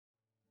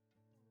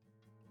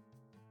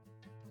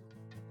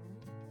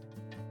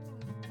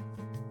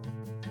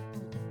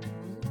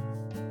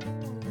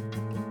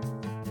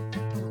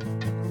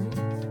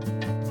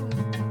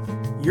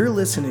You're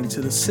listening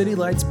to the City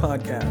Lights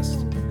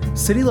Podcast.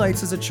 City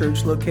Lights is a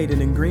church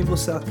located in Greenville,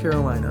 South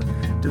Carolina,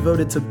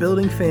 devoted to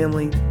building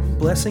family,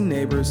 blessing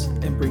neighbors,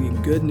 and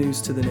bringing good news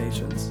to the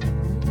nations.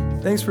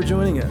 Thanks for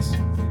joining us.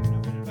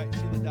 I'm going to invite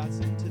Sheila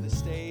Dotson to the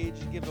stage.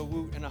 Give a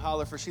woot and a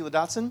holler for Sheila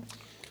Dotson.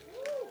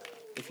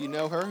 If you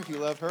know her, if you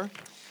love her.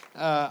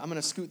 I'm going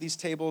to scoot these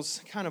tables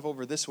kind of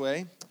over this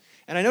way.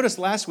 And I noticed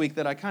last week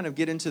that I kind of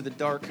get into the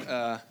dark.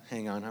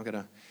 Hang on, I'm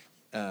going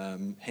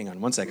to, hang on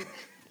one second.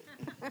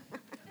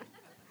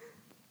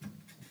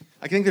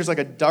 I think there's like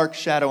a dark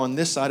shadow on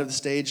this side of the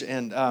stage,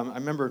 and I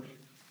remember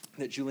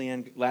that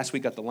Julianne last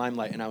week got the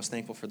limelight, and I was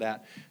thankful for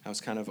that. I was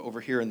kind of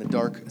over here in the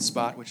dark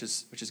spot, which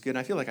is good, and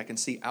I feel like I can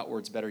see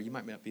outwards better. You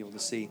might not be able to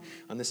see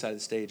on this side of the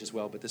stage as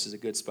well, but this is a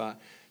good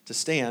spot to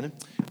stand.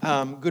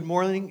 Good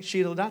morning,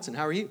 Sheila Dotson.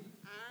 How are you?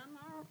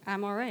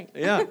 I'm all right.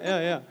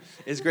 Yeah.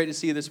 It's great to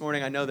see you this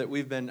morning. I know that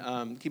we've been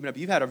keeping up.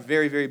 You've had a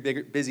very, very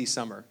busy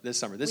summer this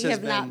summer. We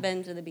have not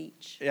been to the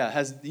beach.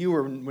 Yeah, you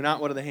were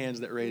not one of the hands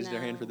that raised their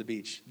hand for the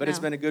beach. But It's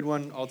been a good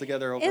one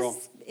altogether overall.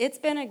 It's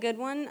been a good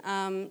one.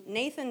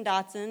 Nathan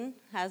Dotson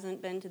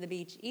hasn't been to the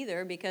beach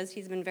either because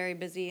he's been very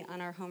busy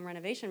on our home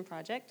renovation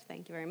project.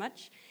 Thank you very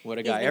much. What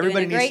a guy.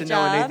 Everybody needs to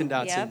know Nathan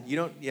Dotson.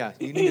 Yep.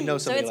 You need to know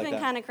somebody like that. So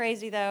it's been kind of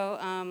crazy, though.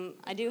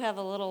 I do have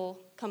a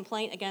little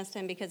complaint against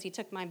him because he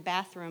took my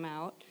bathroom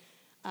out.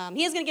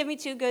 He is going to give me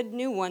 2 good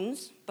new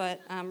ones, but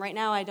right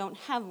now I don't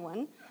have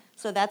one.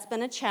 So that's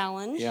been a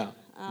challenge. Yeah.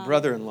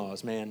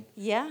 Brother-in-laws, man.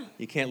 Yeah.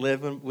 You can't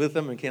live with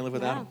them and can't live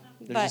without them.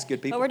 They're just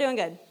good people. But we're doing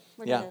good.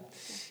 We're doing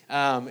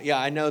good.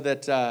 I know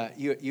that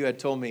you had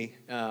told me,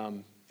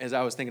 as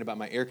I was thinking about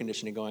my air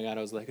conditioning going out,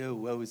 I was like, oh,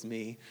 woe is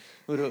me.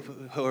 What a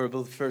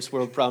horrible first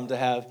world problem to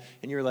have.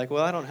 And you were like,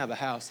 well, I don't have a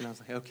house. And I was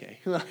like, okay.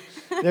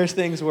 There's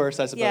things worse,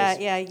 I suppose.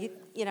 Yeah.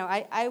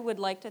 I would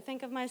like to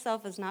think of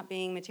myself as not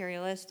being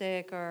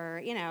materialistic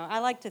or, I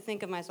like to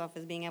think of myself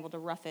as being able to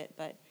rough it.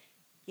 But,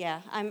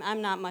 yeah,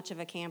 I'm not much of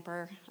a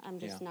camper. I'm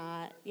just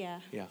not. Yeah.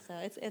 So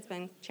it's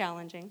been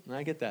challenging.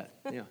 I get that.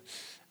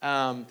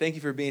 Yeah. Thank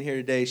you for being here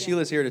today. Yeah.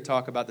 Sheila's here to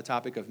talk about the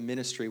topic of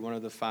ministry, one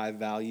of the 5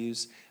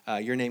 values.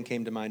 Your name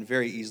came to mind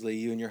very easily,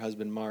 you and your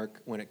husband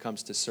Mark, when it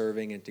comes to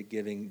serving and to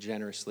giving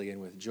generously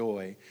and with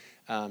joy.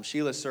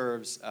 Sheila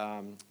serves,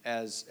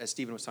 as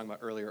Stephen was talking about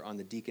earlier, on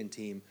the deacon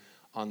team,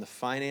 on the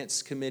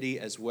finance committee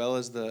as well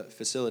as the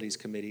facilities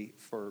committee.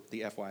 For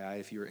the FYI,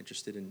 if you're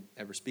interested in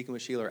ever speaking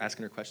with Sheila or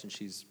asking her questions,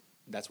 she's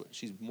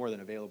more than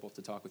available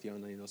to talk with you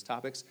on any of those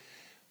topics.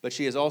 But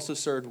she has also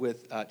served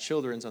with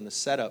children's on the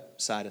setup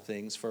side of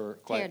things for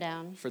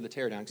the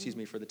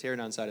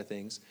teardown side of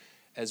things,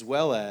 as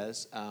well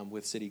as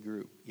with City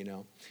Group,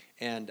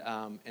 and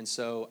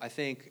so I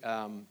think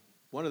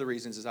one of the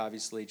reasons is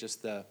obviously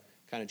just the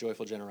kind of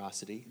joyful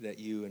generosity that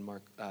you and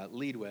Mark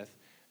lead with.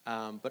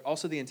 But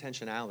also the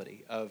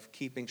intentionality of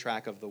keeping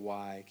track of the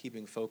why,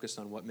 keeping focused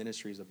on what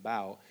ministry is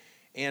about,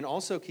 and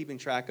also keeping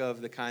track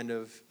of the kind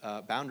of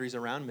boundaries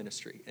around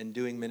ministry and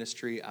doing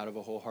ministry out of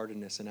a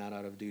wholeheartedness and not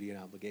out of duty and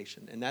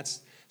obligation. And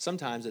that's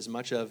sometimes as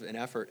much of an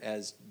effort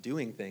as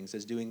doing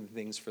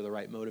things for the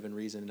right motive and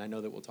reason, and I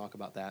know that we'll talk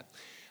about that.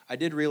 I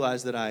did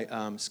realize that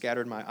I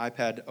scattered my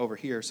iPad over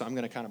here, so I'm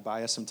going to kind of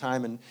buy us some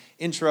time and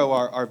intro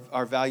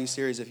our value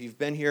series. If you've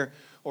been here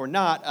or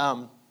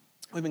not,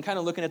 we've been kind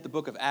of looking at the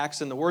book of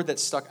Acts, and the word that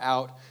stuck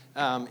out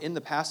in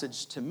the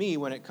passage to me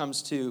when it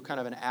comes to kind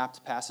of an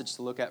apt passage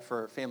to look at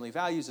for family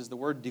values is the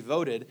word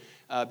devoted,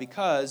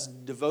 because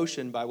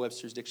devotion by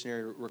Webster's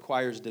Dictionary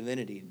requires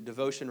divinity.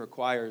 Devotion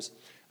requires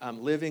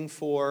living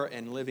for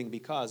and living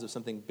because of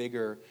something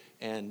bigger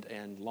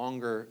and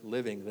longer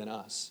living than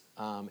us.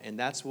 And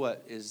that's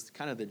what is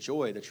kind of the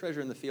joy, the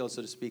treasure in the field,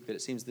 so to speak, that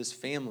it seems this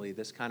family,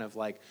 this kind of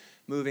like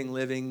moving,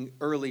 living,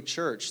 early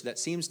church that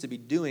seems to be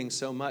doing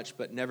so much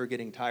but never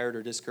getting tired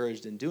or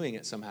discouraged in doing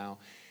it somehow,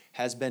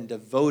 has been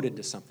devoted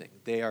to something.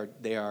 They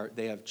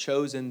have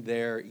chosen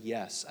their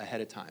yes ahead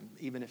of time.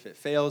 Even if it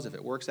fails, if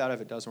it works out, if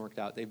it doesn't work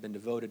out, they've been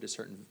devoted to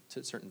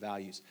certain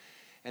values.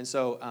 And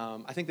so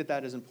I think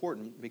that is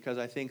important, because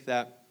I think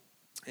that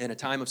in a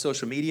time of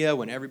social media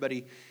when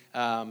everybody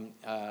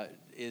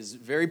is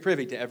very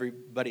privy to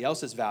everybody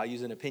else's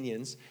values and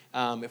opinions,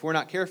 if we're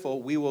not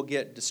careful, we will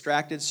get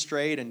distracted,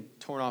 strayed, and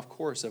torn off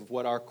course of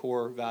what our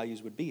core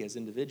values would be as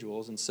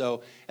individuals. And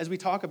so as we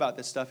talk about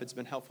this stuff, it's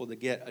been helpful to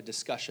get a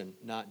discussion,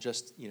 not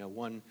just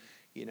one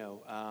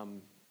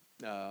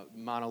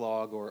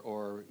monologue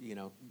or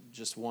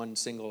just one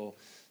single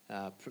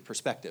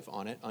perspective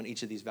on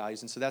each of these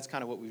values. And so that's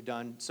kind of what we've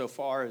done so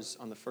far, is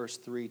on the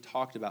first 3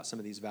 talked about some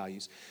of these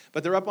values.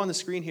 But they're up on the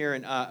screen here,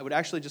 and I would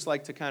actually just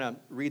like to kind of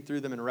read through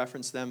them and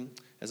reference them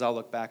as I'll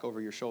look back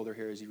over your shoulder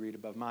here as you read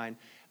above mine.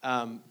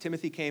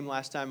 Timothy came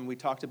last time, and we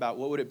talked about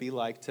what would it be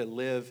like to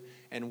live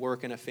and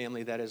work in a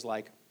family that is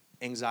like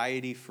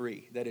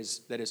anxiety-free, that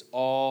is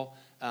all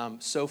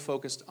so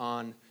focused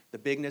on the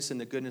bigness and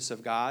the goodness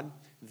of God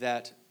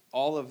that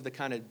all of the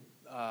kind of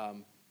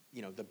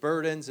the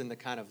burdens and the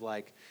kind of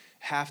like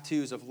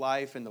have-tos of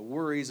life and the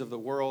worries of the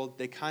world,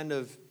 they kind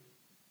of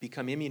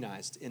become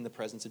immunized in the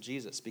presence of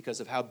Jesus because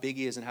of how big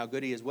he is and how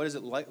good he is. What does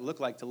it look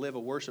like to live a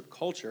worship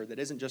culture that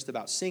isn't just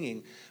about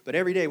singing, but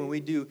every day when we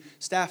do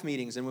staff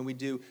meetings and when we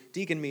do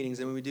deacon meetings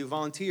and when we do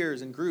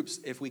volunteers and groups,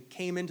 if we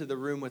came into the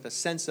room with a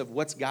sense of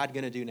what's God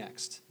going to do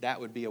next,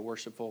 that would be a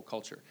worshipful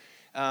culture.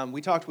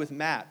 We talked with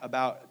Matt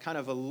about kind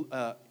of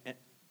a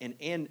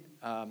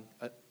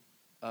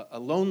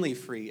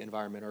lonely-free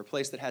environment, or a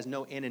place that has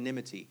no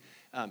anonymity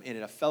in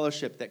it, a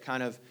fellowship that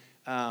kind of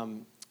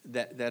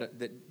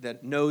that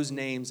knows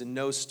names and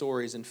knows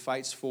stories and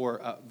fights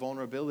for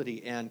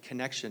vulnerability and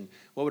connection.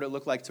 What would it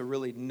look like to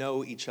really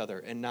know each other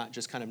and not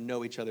just kind of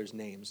know each other's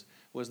names?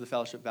 Was the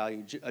fellowship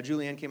value?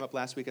 Julianne came up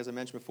last week, as I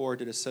mentioned before,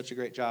 did such a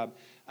great job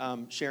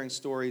sharing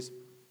stories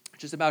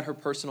just about her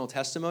personal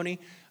testimony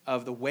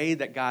of the way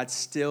that God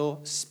still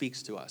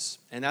speaks to us.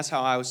 And that's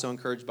how I was so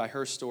encouraged by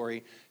her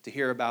story to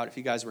hear about. If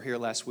you guys were here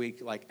last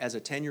week, like as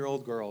a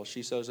 10-year-old girl,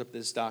 she shows up at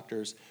this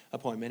doctor's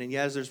appointment. And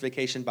yes, there's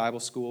vacation Bible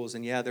schools,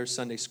 and yeah, there's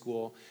Sunday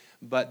school,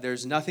 but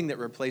there's nothing that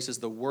replaces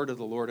the word of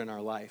the Lord in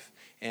our life.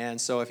 And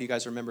so if you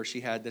guys remember, she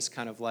had this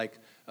kind of like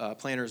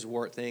planner's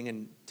wart thing,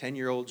 and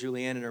 10-year-old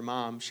Julianne and her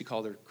mom, she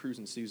called her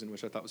Cruisin' Susan,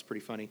 which I thought was pretty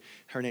funny.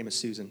 Her name is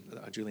Susan,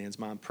 Julianne's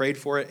mom, prayed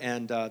for it,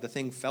 and the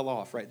thing fell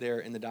off right there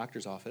in the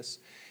doctor's office.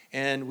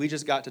 And we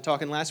just got to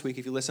talking last week,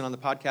 if you listen on the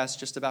podcast,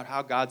 just about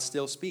how God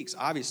still speaks,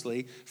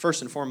 obviously,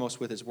 first and foremost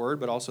with his word,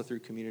 but also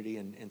through community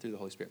and through the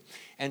Holy Spirit.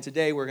 And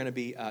today we're going to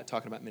be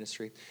talking about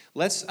ministry.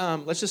 Let's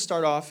just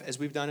start off, as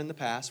we've done in the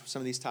past, with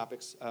some of these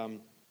topics.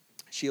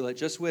 Sheila,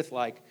 just with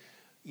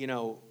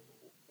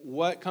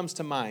what comes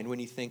to mind when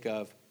you think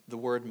of the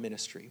word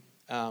ministry?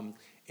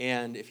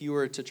 And if you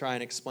were to try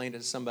and explain it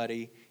to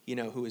somebody,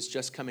 who is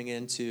just coming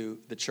into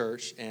the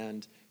church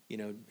and,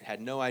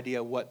 had no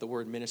idea what the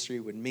word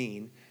ministry would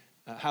mean,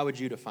 how would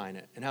you define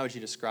it? And how would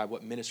you describe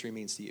what ministry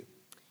means to you?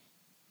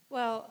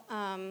 Well,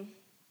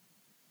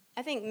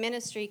 I think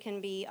ministry can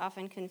be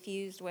often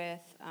confused with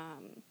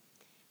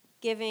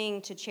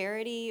giving to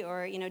charity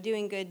or,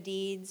 doing good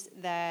deeds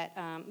that,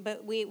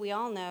 but we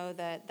all know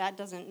that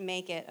doesn't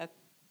make it a,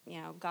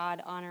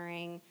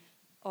 God-honoring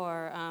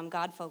or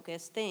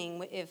God-focused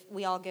thing. If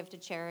we all give to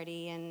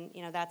charity and,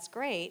 that's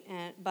great,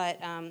 but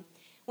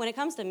when it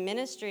comes to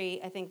ministry,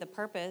 I think the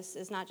purpose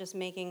is not just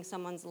making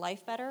someone's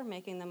life better,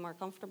 making them more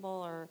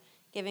comfortable or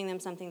giving them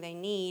something they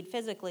need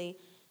physically,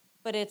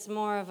 but it's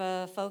more of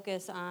a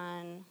focus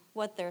on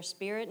what their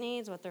spirit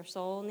needs, what their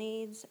soul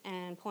needs,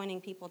 and pointing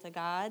people to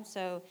God.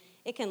 So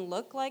it can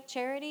look like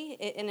charity,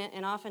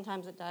 and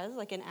oftentimes it does.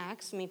 Like in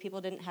Acts, people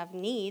didn't have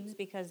needs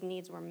because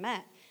needs were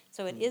met.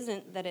 So it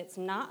isn't that it's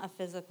not a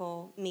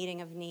physical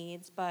meeting of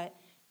needs, but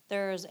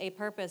there's a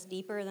purpose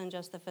deeper than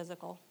just the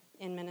physical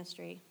in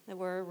ministry, that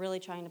we're really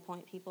trying to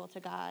point people to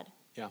God.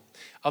 Yeah.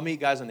 I'll meet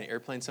guys on the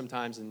airplane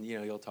sometimes, and,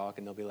 you'll talk,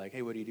 and they'll be like,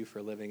 hey, what do you do for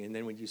a living? And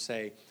then when you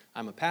say,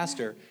 I'm a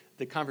pastor,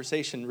 the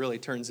conversation really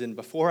turns in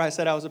before I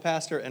said I was a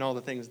pastor and all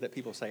the things that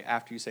people say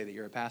after you say that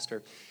you're a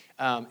pastor.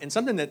 And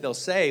something that they'll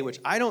say, which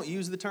I don't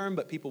use the term,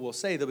 but people will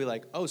say, they'll be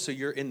like, oh, so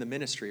you're in the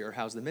ministry, or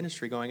how's the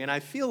ministry going? And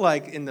I feel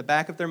like in the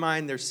back of their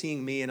mind, they're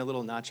seeing me in a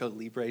little Nacho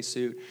Libre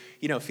suit,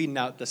 feeding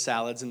out the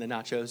salads and the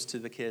nachos to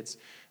the kids,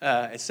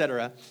 et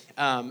cetera.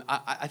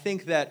 I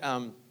think that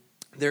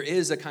there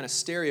is a kind of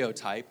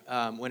stereotype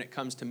when it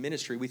comes to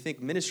ministry. We think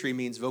ministry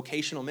means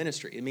vocational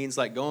ministry. It means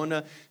like going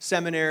to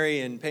seminary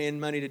and paying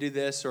money to do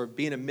this, or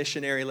being a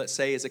missionary, let's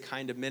say, is a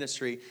kind of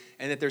ministry,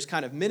 and that there's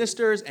kind of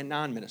ministers and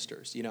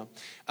non-ministers,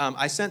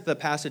 I sent the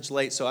passage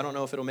late, so I don't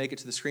know if it'll make it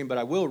to the screen, but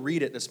I will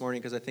read it this morning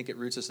because I think it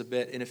roots us a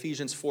bit. In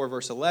Ephesians 4,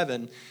 verse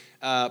 11,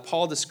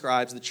 Paul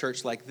describes the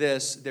church like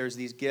this. There's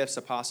these gifts: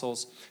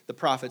 apostles, the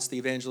prophets, the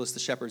evangelists, the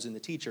shepherds, and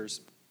the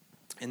teachers.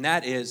 And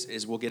that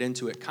is we'll get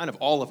into it, kind of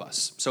all of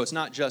us. So it's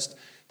not just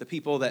the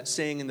people that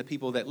sing and the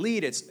people that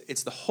lead.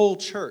 It's the whole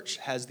church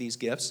has these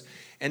gifts.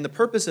 And the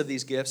purpose of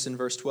these gifts, in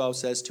verse 12,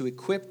 says to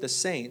equip the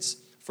saints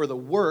for the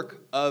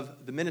work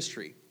of the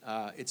ministry.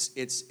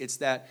 It's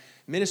that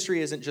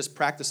ministry isn't just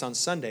practiced on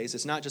Sundays.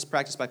 It's not just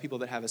practiced by people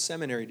that have a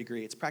seminary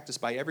degree. It's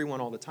practiced by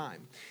everyone all the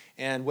time.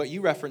 And what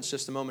you referenced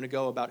just a moment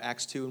ago about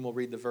Acts 2, and we'll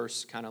read the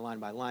verse kind of line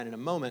by line in a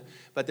moment,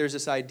 but there's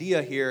this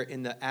idea here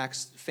in the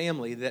Acts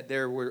family that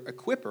there were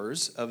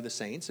equippers of the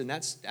saints, and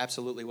that's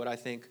absolutely what I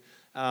think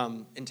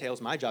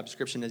entails my job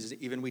description. Is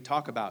even we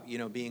talk about,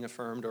 being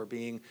affirmed or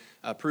being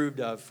approved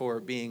of for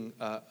being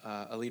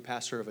a lead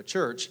pastor of a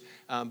church.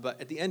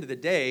 But at the end of the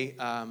day,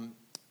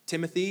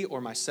 Timothy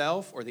or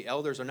myself or the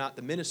elders are not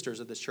the ministers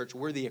of this church.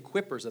 We're the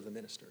equippers of the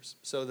ministers.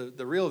 So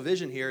the real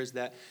vision here is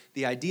that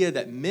the idea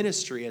that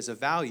ministry as a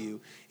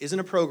value isn't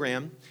a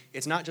program.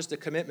 It's not just a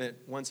commitment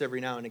once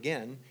every now and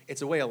again.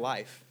 It's a way of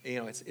life.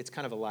 It's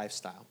kind of a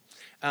lifestyle.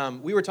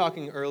 We were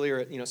talking earlier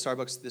at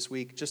Starbucks this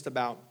week just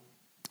about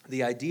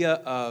the idea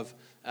of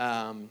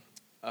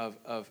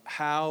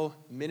how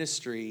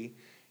ministry.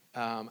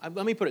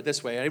 Let me put it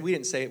this way. We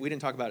didn't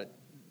talk about it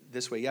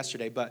this way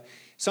yesterday, but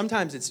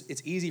sometimes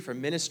it's easy for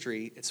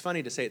ministry. It's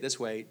funny to say it this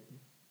way.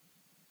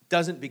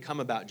 Doesn't become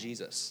about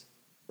Jesus,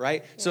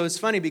 right? So it's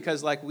funny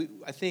because I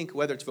think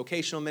whether it's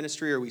vocational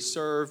ministry or we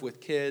serve with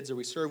kids or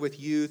we serve with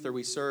youth or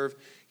we serve,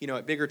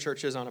 at bigger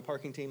churches on a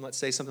parking team, let's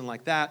say something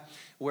like that,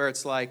 where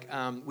it's like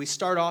we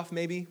start off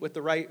maybe with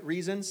the right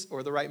reasons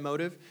or the right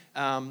motive,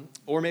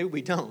 or maybe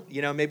we don't.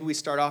 Maybe we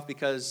start off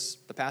because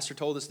the pastor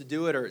told us to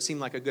do it or it seemed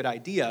like a good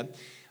idea.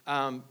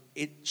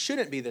 It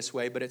shouldn't be this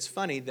way, but it's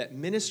funny that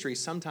ministry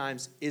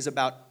sometimes is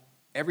about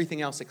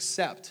everything else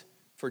except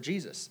for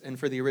Jesus and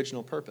for the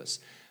original purpose.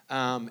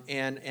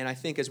 And I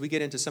think as we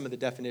get into some of the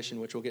definition,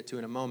 which we'll get to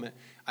in a moment,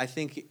 I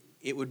think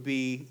it would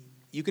be,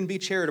 you can be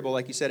charitable,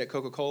 like you said, at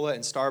Coca-Cola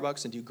and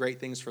Starbucks and do great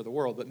things for the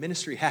world, but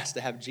ministry has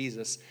to have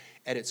Jesus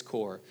at its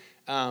core.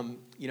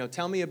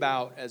 Tell me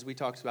about, as we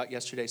talked about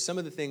yesterday, some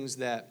of the things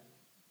that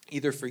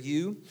either for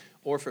you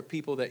or for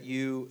people that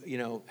you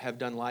have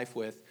done life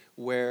with,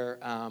 where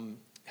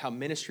how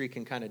ministry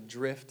can kind of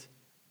drift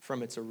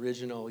from its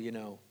original,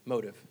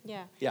 motive.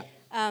 Yeah.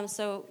 Yeah.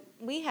 So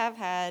we have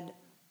had,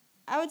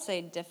 I would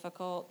say,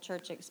 difficult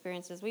church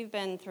experiences. We've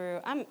been through,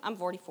 I'm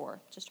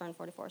 44, just turned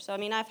 44. So,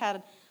 I've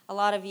had a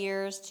lot of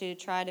years to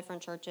try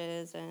different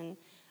churches, and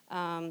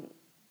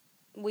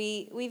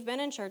we've been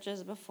in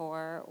churches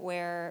before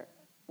where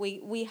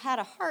we had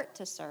a heart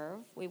to serve.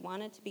 We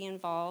wanted to be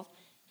involved,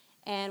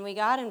 and we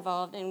got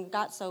involved and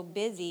got so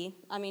busy,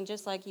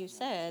 just like you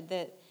said,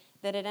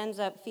 that it ends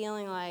up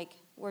feeling like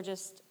we're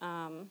just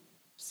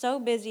so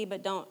busy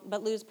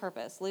but lose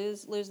purpose,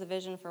 lose the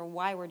vision for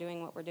why we're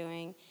doing what we're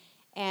doing.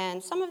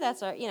 And some of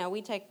that's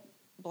we take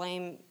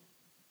blame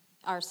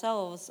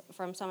ourselves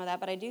from some of that,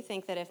 but I do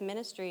think that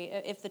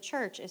if the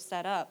church is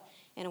set up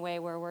in a way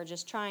where we're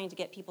just trying to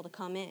get people to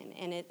come in,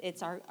 and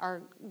it's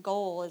our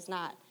goal is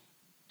not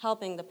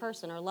helping the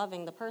person or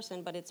loving the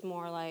person, but it's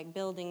more like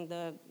building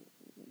the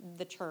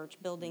church,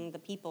 building the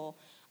people,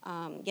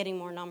 getting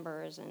more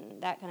numbers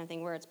and that kind of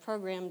thing, where it's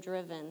program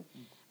driven.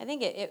 I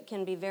think it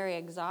can be very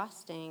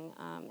exhausting,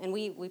 and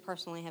we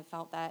personally have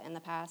felt that in the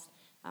past.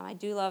 I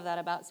do love that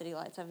about City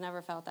Lights. I've never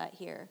felt that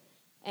here.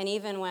 And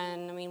even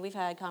when, we've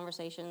had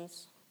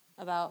conversations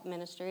about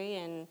ministry,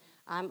 and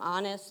I'm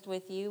honest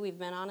with you, we've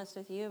been honest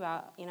with you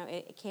about,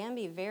 it can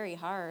be very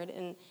hard.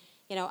 And,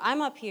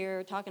 I'm up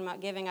here talking about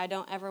giving. I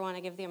don't ever want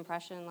to give the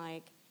impression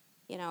like,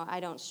 I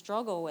don't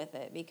struggle with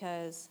it,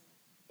 because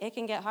it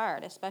can get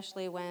hard,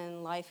 especially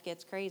when life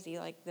gets crazy.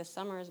 Like this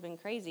summer has been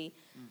crazy.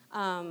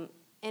 And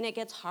it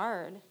gets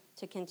hard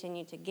to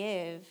continue to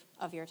give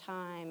of your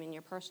time and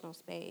your personal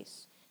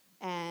space,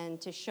 and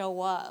to show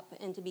up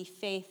and to be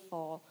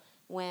faithful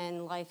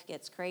when life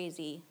gets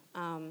crazy.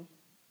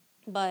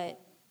 But,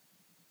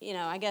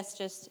 I guess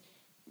just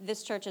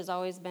this church has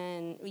always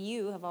been,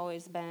 you have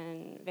always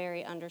been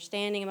very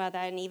understanding about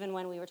that. And even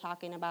when we were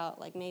talking about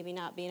like maybe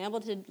not being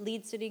able to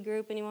lead city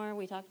group anymore,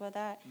 we talked about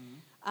that.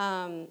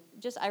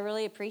 I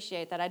really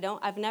appreciate that.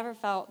 I've never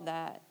felt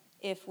that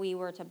if we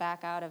were to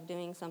back out of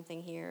doing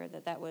something here,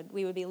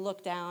 we would be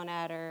looked down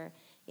at, or,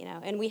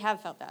 and we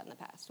have felt that in the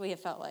past. We have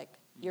felt like,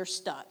 you're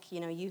stuck,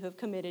 you have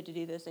committed to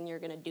do this and you're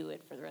going to do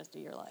it for the rest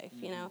of your life,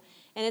 and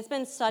it's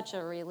been such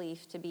a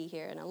relief to be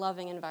here in a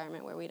loving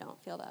environment where we don't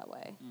feel that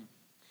way.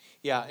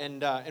 Yeah,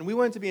 and we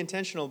wanted to be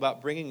intentional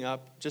about bringing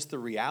up just the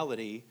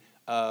reality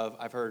of,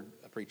 I've heard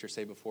a preacher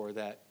say before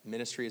that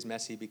ministry is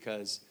messy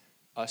because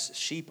us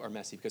sheep are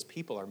messy, because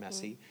people are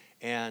messy,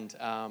 and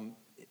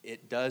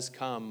it does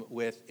come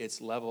with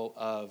its level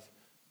of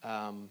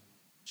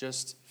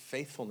just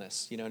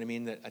faithfulness,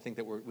 that I think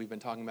that we've been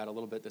talking about a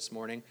little bit this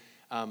morning.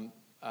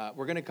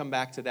 We're going to come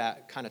back to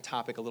that kind of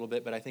topic a little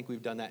bit, but I think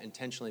we've done that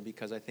intentionally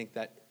because I think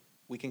that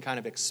we can kind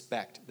of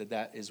expect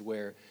that is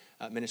where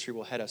ministry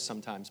will head us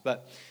sometimes.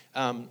 But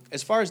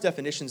as far as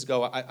definitions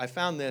go, I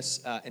found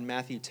this in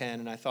Matthew 10,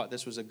 and I thought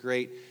this was a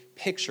great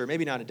picture,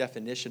 maybe not a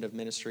definition of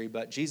ministry,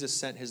 but Jesus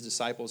sent his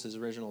disciples, his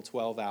original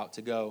 12, out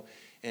to go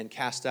and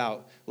cast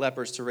out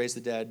lepers, to raise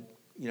the dead,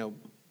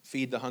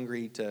 feed the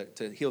hungry,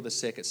 to heal the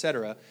sick,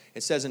 etc.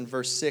 It says in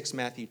verse 6,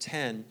 Matthew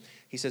 10,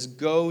 he says,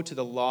 go to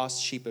the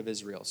lost sheep of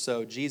Israel.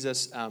 So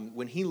Jesus,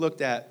 when he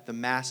looked at the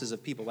masses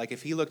of people, like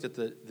if he looked at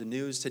the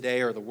news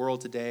today or the world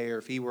today, or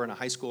if he were in a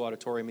high school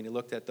auditorium and he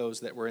looked at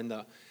those that were in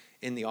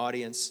the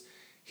audience,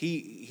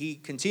 he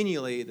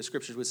continually, the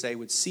scriptures would say,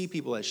 would see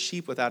people as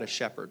sheep without a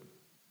shepherd,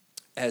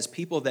 as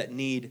people that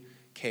need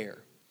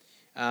care.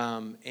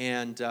 And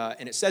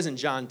it says in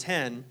John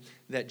 10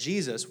 that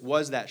Jesus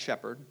was that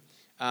shepherd.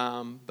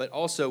 But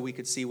also we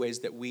could see ways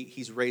that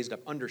he's raised up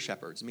under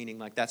shepherds, meaning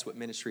like that's what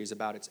ministry is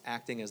about. It's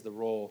acting as the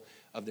role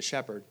of the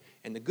shepherd.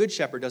 And the good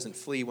shepherd doesn't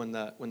flee when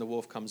the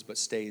wolf comes, but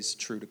stays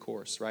true to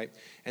course, right?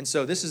 And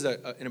so this is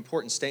an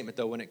important statement,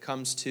 though, when it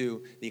comes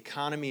to the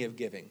economy of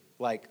giving,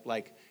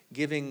 like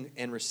giving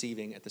and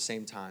receiving at the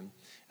same time.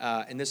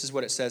 And this is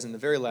what it says in the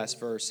very last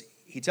verse.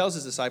 He tells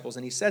his disciples,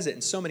 and he says it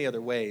in so many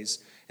other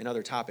ways in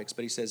other topics,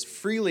 but he says,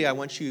 freely I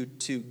want you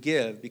to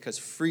give, because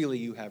freely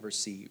you have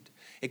received.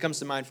 It comes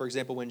to mind, for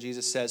example, when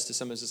Jesus says to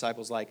some of his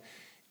disciples, like,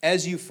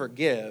 as you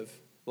forgive,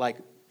 like,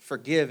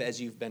 forgive as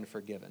you've been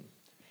forgiven.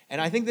 And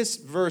I think this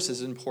verse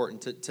is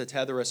important to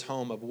tether us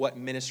home of what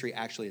ministry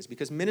actually is,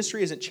 because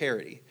ministry isn't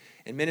charity,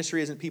 and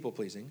ministry isn't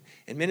people-pleasing,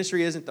 and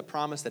ministry isn't the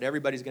promise that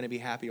everybody's going to be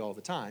happy all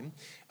the time,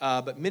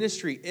 but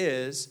ministry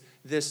is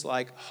this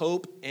like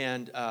hope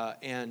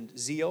and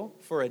zeal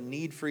for a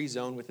need-free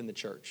zone within the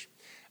church.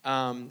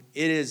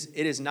 It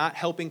is not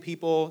helping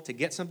people to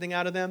get something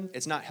out of them.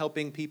 It's not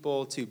helping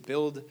people to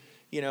build,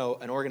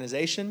 an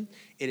organization.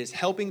 It is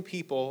helping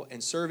people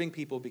and serving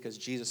people because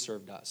Jesus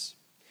served us.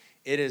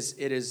 It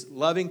is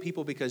loving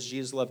people because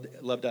Jesus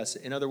loved us.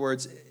 In other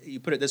words, you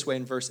put it this way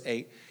in verse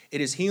 8,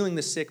 it is healing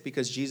the sick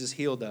because Jesus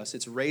healed us.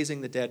 It's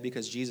raising the dead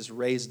because Jesus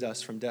raised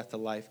us from death to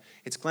life.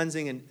 It's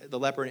cleansing the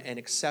leper and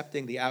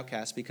accepting the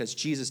outcast because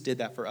Jesus did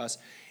that for us.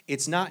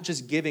 It's not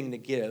just giving to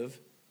give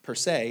per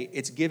se,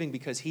 it's giving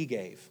because he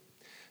gave.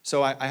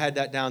 So I had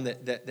that down,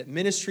 that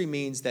ministry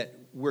means that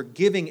we're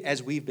giving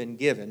as we've been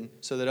given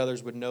so that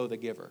others would know the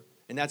giver.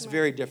 And that's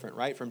very different,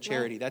 right, from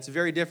charity. That's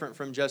very different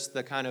from just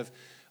the kind of,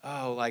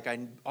 I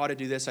ought to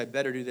do this, I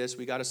better do this,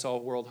 we got to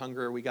solve world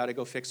hunger, we got to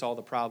go fix all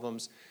the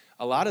problems.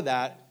 A lot of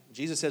that,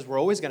 Jesus says we're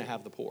always going to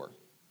have the poor.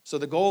 So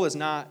the goal is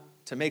not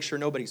to make sure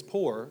nobody's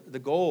poor. The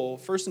goal,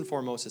 first and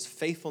foremost, is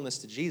faithfulness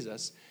to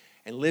Jesus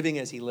and living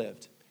as he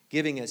lived,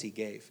 giving as he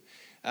gave.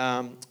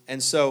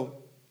 And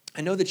so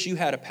I know that you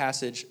had a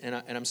passage, and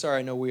I'm sorry,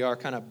 I know we are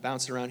kind of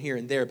bouncing around here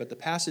and there, but the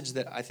passage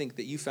that I think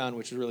that you found,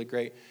 which is really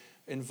great,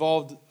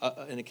 involved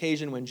an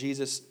occasion when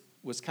Jesus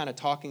was kind of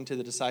talking to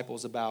the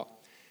disciples about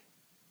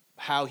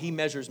how he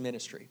measures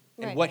ministry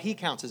and what he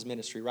counts as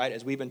ministry, right,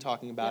 as we've been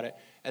talking about it,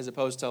 as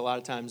opposed to a lot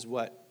of times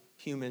what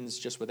humans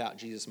just without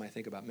Jesus might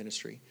think about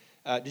ministry.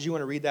 Did you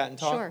want to read that and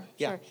talk?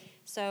 Sure.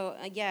 So,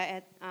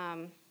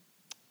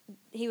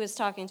 he was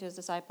talking to his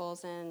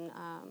disciples and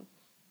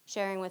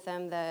sharing with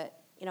them that,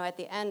 at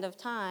the end of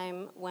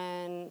time,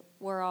 when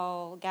we're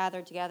all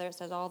gathered together, it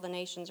says all the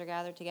nations are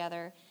gathered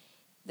together,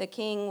 the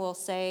king will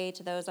say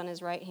to those on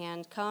his right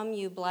hand, "Come,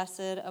 you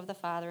blessed of the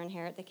Father,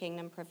 inherit the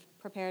kingdom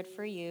prepared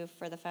for you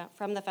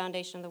from the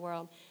foundation of the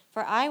world.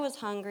 For I was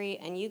hungry,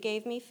 and you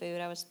gave me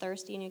food. I was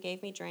thirsty, and you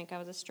gave me drink. I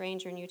was a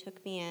stranger, and you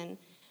took me in.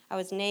 I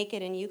was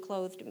naked, and you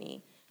clothed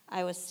me.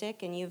 I was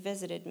sick, and you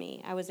visited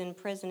me. I was in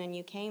prison, and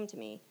you came to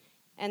me."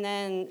 And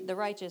then the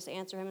righteous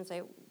answer him and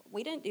say,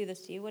 "We didn't do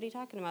this to you. What are you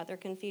talking about?" They're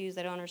confused.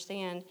 They don't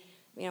understand.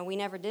 We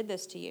never did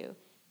this to you.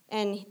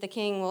 And the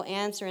king will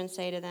answer and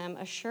say to them,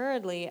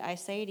 "Assuredly, I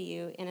say to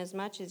you,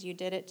 inasmuch as you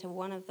did it to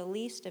one of the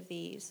least of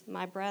these,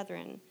 my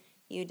brethren,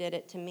 you did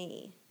it to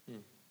me."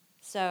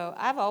 So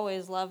I've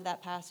always loved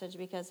that passage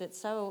because it's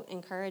so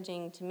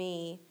encouraging to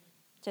me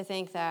to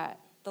think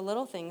that the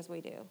little things we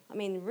do,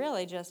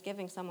 really just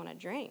giving someone a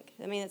drink,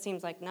 it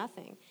seems like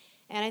nothing.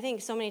 And I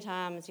think so many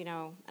times, and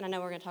I know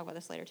we're going to talk about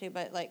this later too,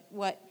 but like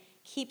what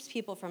keeps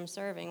people from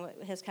serving,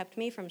 what has kept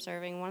me from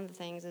serving, one of the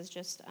things is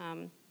just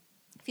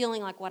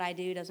feeling like what I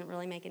do doesn't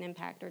really make an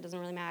impact or it doesn't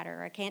really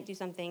matter, or I can't do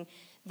something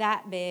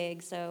that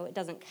big so it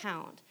doesn't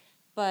count.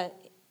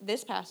 But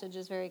this passage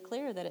is very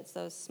clear that it's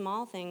those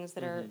small things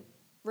that are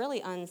really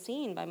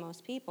unseen by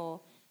most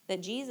people,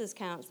 that Jesus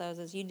counts those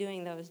as you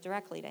doing those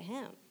directly to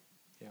him.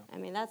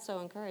 Yeah. That's so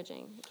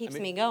encouraging. It keeps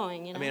me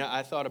going,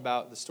 I thought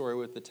about the story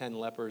with the 10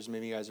 lepers.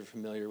 Maybe you guys are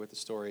familiar with the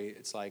story.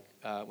 It's like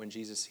when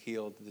Jesus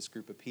healed this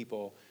group of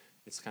people,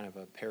 it's kind of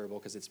a parable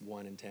because it's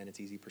 1 in 10. It's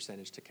easy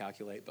percentage to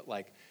calculate. But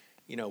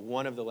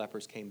one of the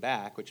lepers came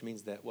back, which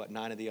means that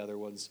 9 of the other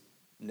ones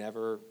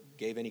never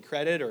gave any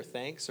credit or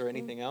thanks or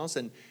anything else.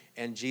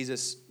 And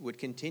Jesus would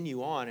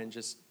continue on and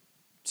just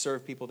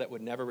serve people that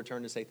would never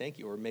return to say thank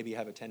you, or maybe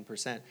have a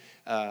 10%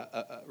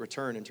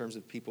 return in terms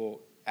of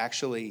people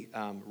actually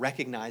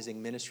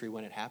recognizing ministry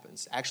when it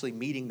happens, actually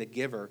meeting the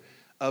giver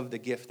of the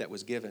gift that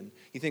was given.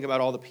 You think about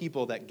all the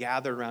people that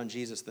gathered around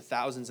Jesus, the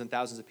thousands and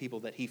thousands of people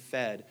that he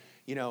fed,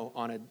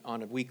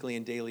 on a weekly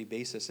and daily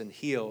basis, and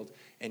healed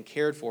and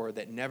cared for,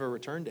 that never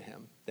returned to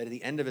him. That at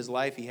the end of his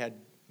life, he had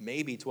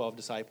maybe 12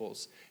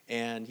 disciples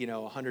and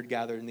 100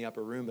 gathered in the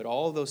upper room, but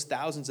all of those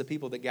thousands of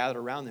people that gathered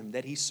around him,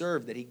 that he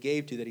served, that he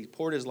gave to, that he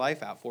poured his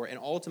life out for, and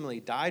ultimately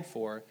died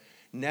for,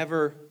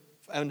 never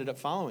ended up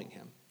following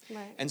him.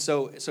 Right. And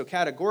so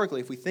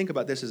categorically, if we think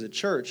about this as a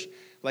church,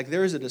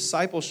 there is a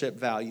discipleship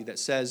value that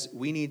says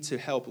we need to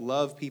help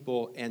love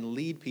people and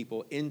lead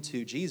people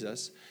into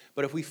Jesus.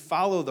 But if we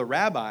follow the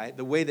rabbi,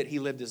 the way that he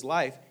lived his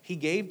life, he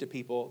gave to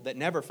people that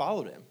never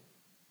followed him.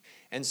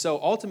 And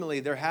so ultimately,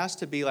 there has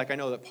to be, I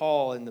know that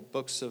Paul in the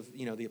books of,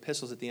 the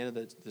epistles at the end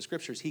of the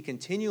scriptures, he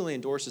continually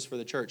endorses for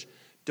the church,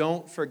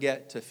 don't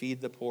forget to feed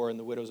the poor and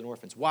the widows and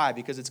orphans. Why?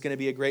 Because it's going to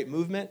be a great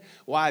movement?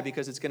 Why?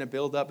 Because it's going to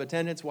build up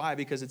attendance? Why?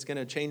 Because it's going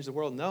to change the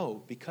world?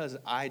 No, because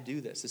I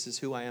do this. This is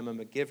who I am. I'm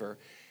a giver,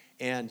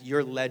 and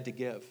you're led to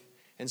give.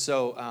 And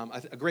so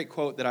a great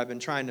quote that I've been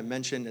trying to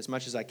mention as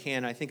much as I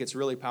can, I think it's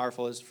really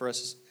powerful, is for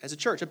us as a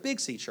church, a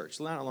Big C church,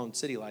 not alone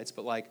City Lights,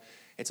 but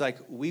it's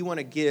we want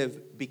to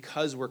give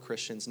because we're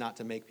Christians, not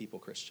to make people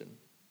Christian.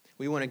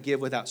 We want to give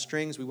without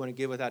strings. We want to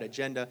give without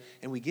agenda,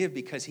 and we give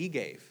because he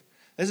gave.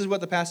 This is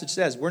what the passage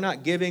says. We're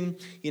not giving,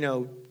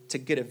 to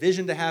get a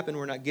vision to happen.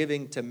 We're not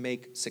giving to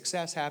make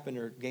success happen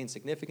or gain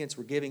significance.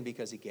 We're giving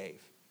because he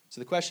gave. So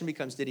the question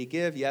becomes, did he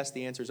give? Yes,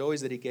 the answer is always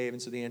that he gave,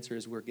 and so the answer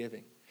is we're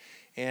giving.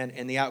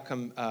 And the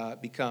outcome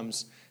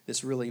becomes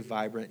this really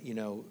vibrant,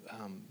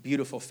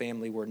 beautiful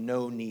family where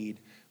no need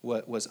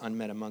was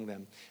unmet among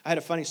them. I had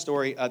a funny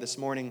story this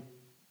morning.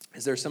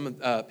 Is there some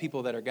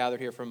people that are gathered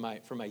here from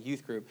my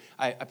youth group?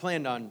 I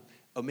planned on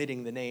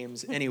omitting the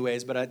names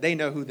anyways, but they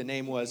know who the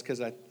name was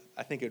because I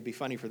think it would be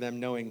funny for them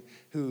knowing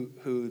who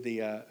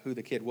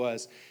the kid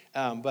was.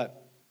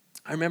 But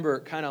I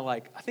remember kind of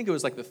like, I think it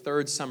was like the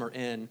third summer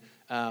in,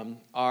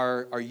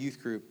 our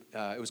youth group,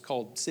 it was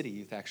called City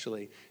Youth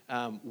actually,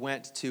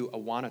 went to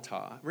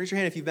Awanata. Raise your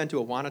hand if you've been to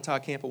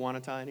Awanata, Camp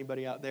Awanata.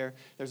 Anybody out there?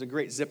 There's a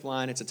great zip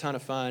line. It's a ton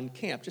of fun.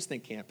 Camp, just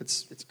think camp.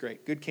 It's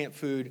great. Good camp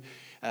food,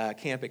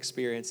 camp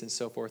experience, and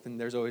so forth. And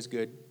there's always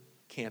good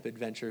camp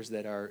adventures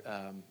that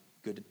are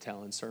good to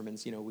tell in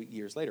sermons,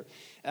 years later.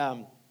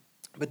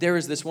 But there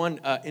was this one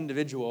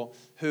individual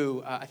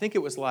who, I think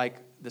it was like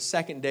the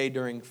second day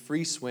during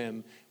free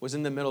swim, was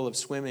in the middle of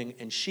swimming,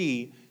 and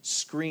she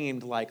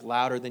screamed like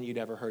louder than you'd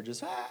ever heard,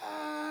 just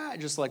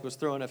like was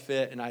throwing a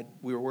fit, and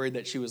we were worried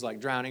that she was like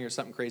drowning or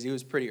something crazy. It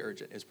was pretty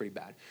urgent. It was pretty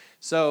bad.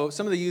 So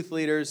some of the youth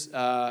leaders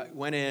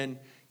went in,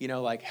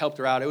 helped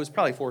her out. It was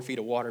probably 4 feet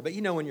of water, but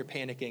when you're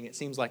panicking, it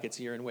seems like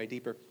you're in way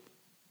deeper.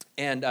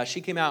 And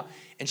she came out,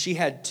 and she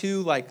had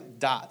 2 like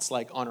dots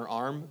like on her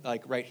arm,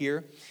 like right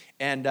here.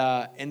 And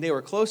they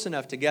were close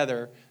enough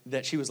together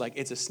that she was like,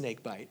 it's a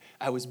snake bite.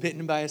 I was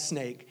bitten by a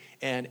snake.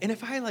 And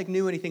if I like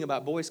knew anything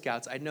about Boy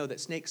Scouts, I'd know that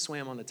snakes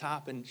swam on the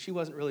top, and she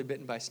wasn't really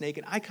bitten by a snake.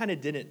 And I kind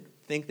of didn't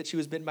think that she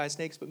was bitten by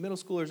snakes, but middle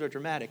schoolers are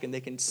dramatic, and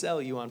they can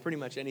sell you on pretty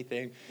much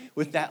anything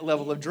with that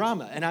level of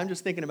drama. And I'm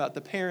just thinking about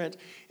the parent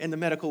and the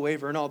medical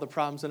waiver and all the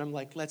problems, and I'm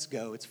like, let's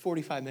go. It's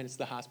 45 minutes to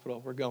the hospital.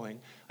 We're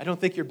going. I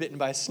don't think you're bitten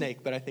by a snake,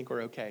 but I think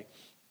we're okay.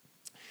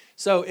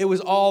 So it was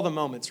all the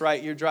moments,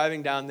 right? You're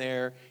driving down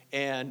there,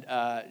 and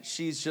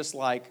she's just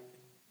like,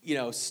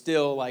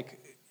 still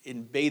like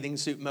in bathing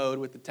suit mode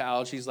with the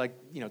towel. She's like,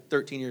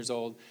 13 years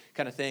old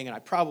kind of thing. And I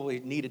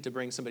probably needed to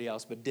bring somebody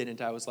else, but didn't.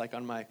 I was like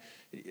I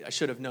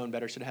should have known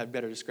better, should have had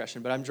better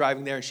discretion. But I'm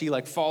driving there, and she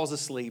like falls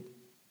asleep.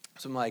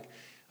 So I'm like,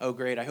 oh,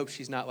 great. I hope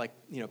she's not like,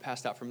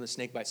 passed out from the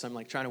snake bite. So I'm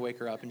like trying to wake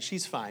her up, and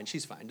she's fine.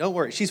 She's fine. Don't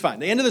worry. She's fine.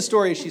 The end of the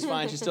story is she's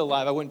fine. She's still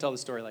alive. I wouldn't tell the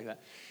story like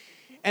that.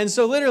 And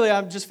so literally,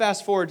 I'm just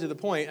fast forward to the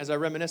point as I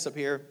reminisce up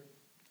here.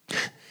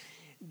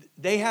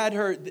 They had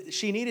her,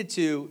 she needed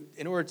to,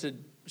 in order to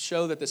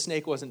show that the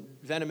snake wasn't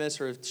venomous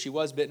or if she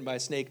was bitten by a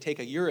snake, take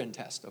a urine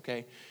test,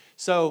 okay?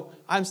 So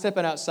I'm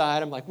stepping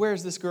outside. I'm like,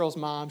 where's this girl's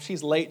mom?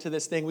 She's late to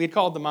this thing. We had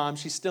called the mom.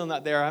 She's still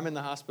not there. I'm in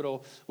the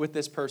hospital with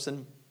this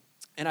person.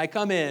 And I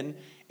come in,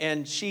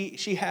 and she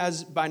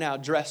has by now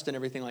dressed and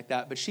everything like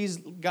that, but she's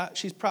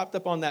propped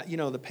up on that,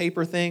 the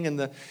paper thing and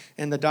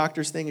the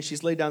doctor's thing, and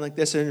she's laid down like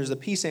this, and there's a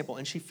pee sample,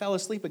 and she fell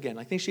asleep again.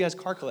 I think she has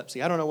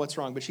narcolepsy. I don't know what's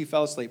wrong, but she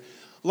fell asleep.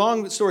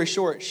 Long story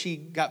short, she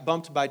got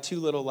bumped by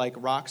 2 little like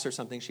rocks or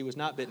something. She was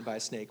not bitten by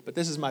a snake, but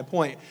this is my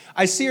point.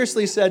 I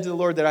seriously said to the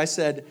Lord that I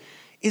said,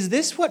 is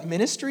this what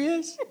ministry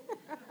is?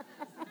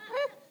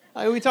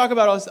 We talk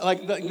about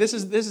this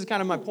is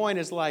kind of my point,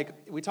 is like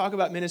we talk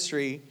about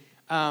ministry.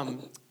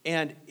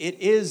 And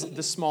it is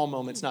the small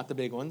moments, not the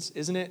big ones,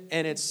 isn't it?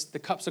 And it's the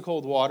cups of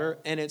cold water,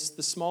 and it's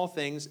the small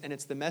things, and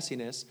it's the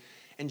messiness.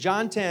 And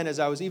John 10, as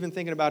I was even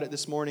thinking about it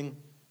this morning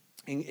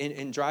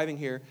in driving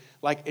here,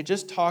 like it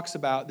just talks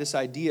about this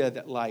idea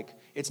that like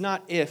it's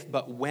not if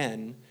but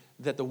when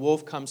that the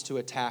wolf comes to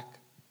attack,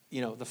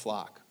 the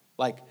flock.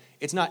 Like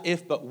it's not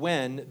if but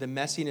when the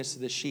messiness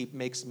of the sheep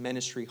makes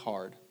ministry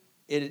hard.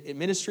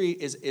 Ministry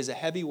is a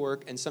heavy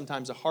work and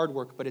sometimes a hard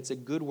work, but it's a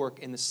good work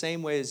in the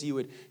same way as you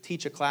would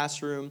teach a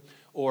classroom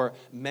or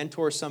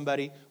mentor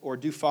somebody or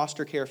do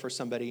foster care for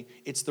somebody.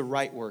 It's the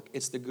right work.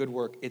 It's the good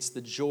work. It's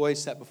the joy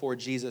set before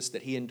Jesus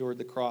that he endured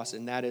the cross,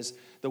 and that is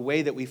the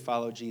way that we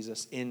follow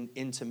Jesus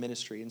into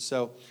ministry. And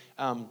so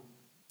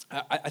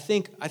I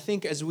think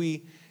as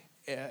we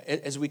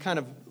kind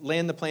of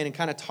land the plane and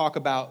kind of talk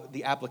about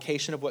the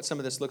application of what some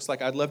of this looks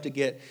like, I'd love to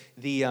get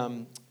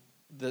the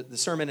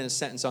sermon in a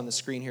sentence on the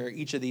screen here.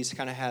 Each of these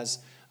kind of has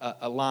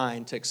a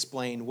line to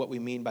explain what we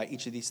mean by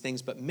each of these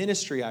things. But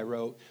ministry, I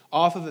wrote,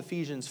 off of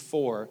Ephesians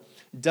 4,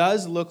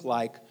 does look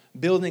like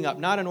building up,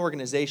 not an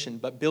organization,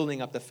 but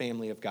building up the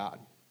family of God,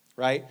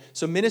 right?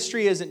 So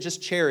ministry isn't just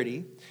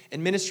charity,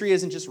 and ministry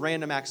isn't just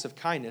random acts of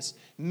kindness.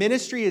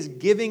 Ministry is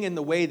giving in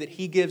the way that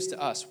he gives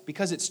to us,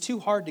 because it's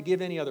too hard to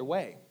give any other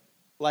way.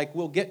 Like,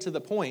 we'll get to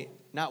the point,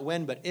 not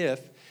when, but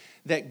if,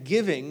 that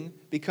giving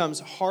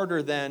becomes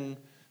harder than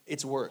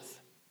it's worth.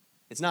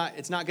 It's not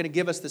going to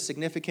give us the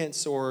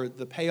significance or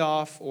the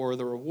payoff or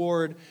the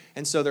reward.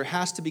 And so there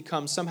has to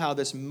become somehow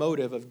this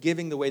motive of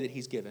giving the way that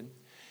he's given.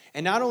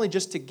 And not only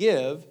just to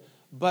give,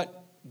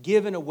 but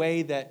give in a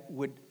way that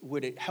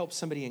would it help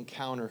somebody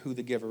encounter who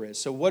the giver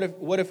is. So what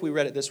if we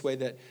read it this way,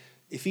 that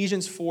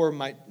Ephesians 4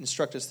 might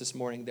instruct us this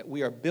morning that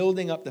we are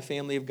building up the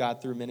family of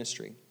God through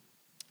ministry.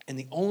 And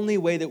the only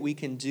way that we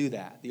can do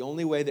that, the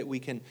only way that we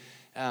can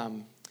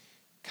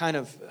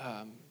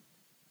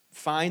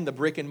find the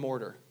brick and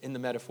mortar in the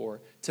metaphor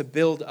to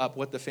build up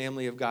what the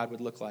family of God would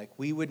look like,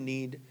 we would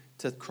need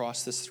to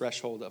cross this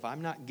threshold of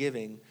I'm not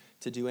giving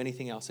to do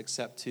anything else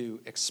except to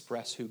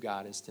express who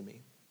God is to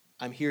me.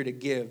 I'm here to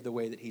give the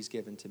way that he's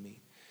given to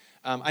me.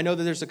 I know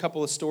that there's a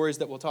couple of stories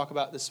that we'll talk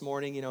about this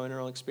morning, in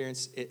our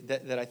experience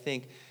that I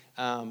think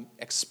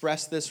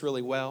express this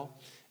really well.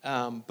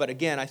 But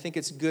again, I think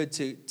it's good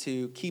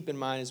to keep in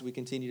mind as we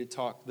continue to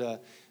talk the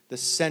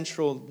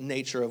central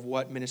nature of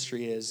what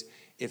ministry is.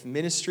 If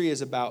ministry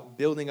is about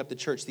building up the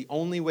church, the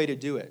only way to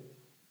do it,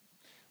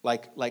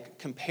 like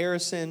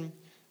comparison,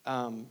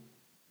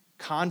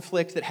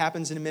 conflict that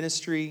happens in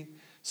ministry,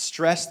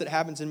 stress that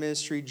happens in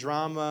ministry,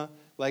 drama,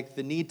 like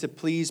the need to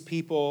please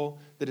people,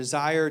 the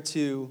desire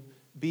to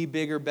be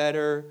bigger,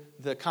 better,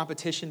 the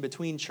competition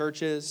between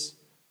churches,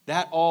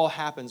 that all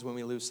happens when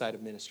we lose sight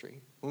of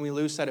ministry, when we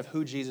lose sight of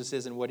who Jesus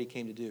is and what he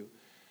came to do.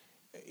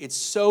 It's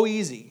so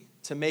easy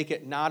to make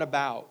it not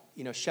about,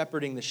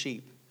 shepherding the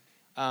sheep.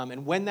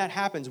 And when that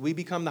happens, we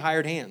become the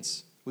hired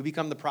hands. We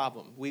become the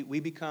problem. We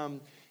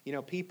become,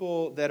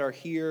 people that are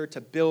here to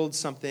build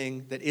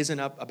something that isn't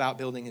about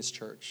building his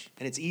church.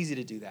 And it's easy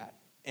to do that.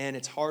 And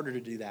it's harder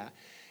to do that.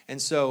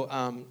 And so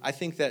I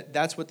think that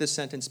that's what this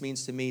sentence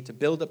means to me. To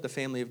build up the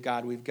family of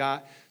God, we've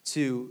got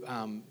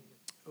to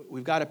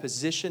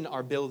position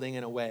our building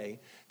in a way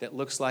that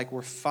looks like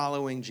we're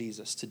following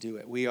Jesus to do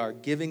it. We are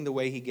giving the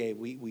way he gave.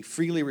 We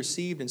freely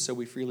received, and so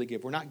we freely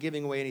give. We're not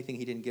giving away anything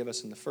he didn't give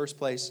us in the first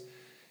place.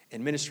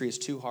 And ministry is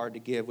too hard to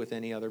give with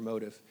any other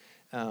motive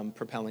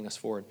propelling us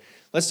forward.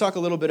 Let's talk a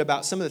little bit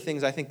about some of the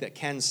things I think that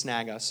can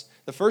snag us.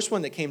 The first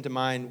one that came to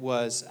mind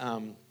was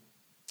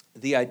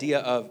the idea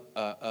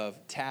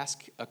of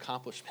task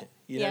accomplishment.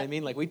 You know what I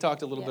mean? Like we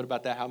talked a little bit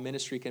about that, how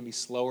ministry can be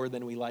slower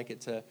than we like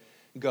it to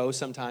go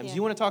sometimes. Yeah.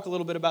 You want to talk a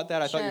little bit about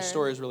that? I thought your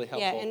story was really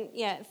helpful.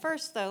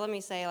 First though, let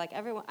me say,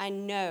 everyone, I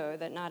know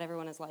that not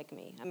everyone is like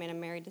me. I mean, I'm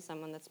married to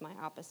someone that's my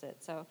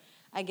opposite, so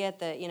I get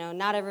that,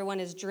 not everyone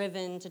is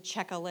driven to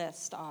check a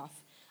list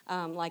off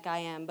like I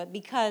am. But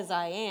because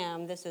I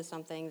am, this is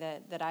something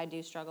that I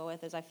do struggle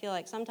with, is I feel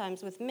like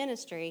sometimes with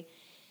ministry,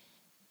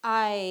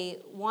 I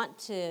want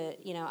to,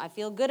 I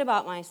feel good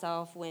about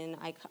myself when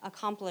I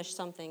accomplish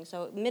something.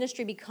 So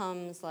ministry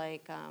becomes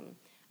like,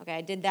 okay,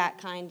 I did that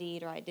kind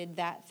deed, or I did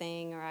that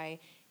thing, or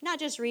not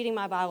just reading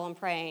my Bible and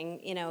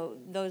praying,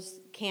 those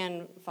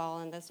can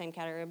fall in the same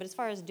category. But as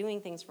far as doing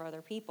things for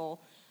other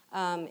people,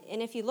 and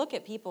if you look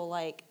at people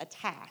like a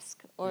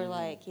task, or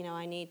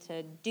I need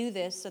to do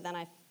this so then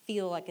I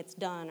feel like it's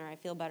done, or I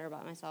feel better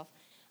about myself,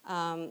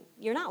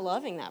 you're not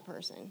loving that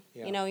person.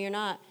 Yeah. You're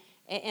not,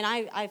 and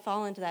I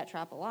fall into that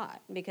trap a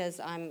lot, because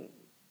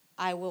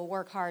I will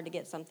work hard to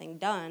get something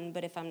done,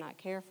 but if I'm not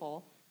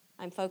careful,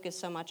 I'm focused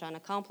so much on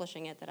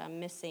accomplishing it that I'm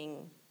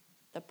missing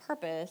the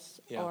purpose,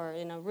 or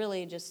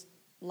really just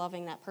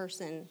loving that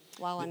person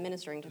while I'm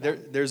ministering to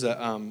them. There's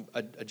a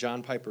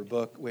John Piper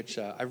book, which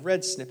I've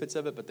read snippets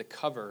of it, but the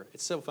cover,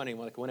 it's so funny.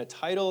 When a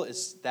title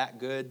is that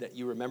good that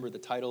you remember the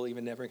title,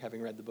 even never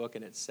having read the book,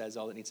 and it says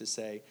all it needs to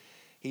say.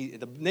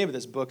 The name of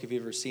this book, if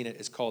you've ever seen it,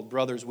 is called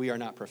Brothers, We Are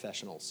Not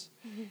Professionals.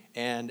 Mm-hmm.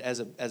 And as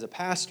a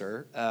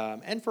pastor,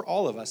 and for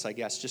all of us, I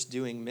guess, just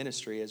doing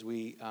ministry, as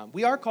we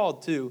are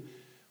called to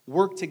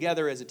work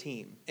together as a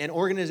team. And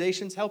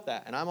organizations help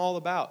that. And I'm all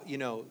about,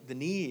 the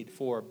need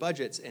for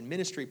budgets and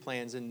ministry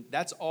plans. And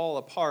that's all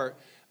a part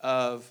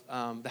of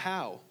the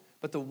how.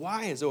 But the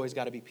why has always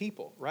got to be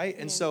people, right?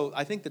 And so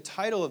I think the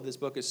title of this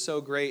book is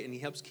so great, and he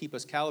helps keep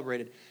us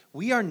calibrated.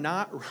 We are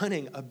not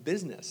running a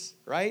business,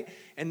 right?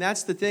 And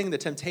that's the thing, the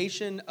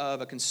temptation of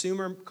a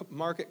consumer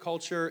market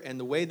culture and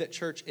the way that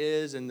church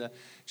is, and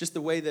just the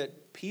way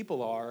that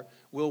people are,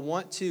 will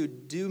want to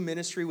do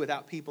ministry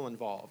without people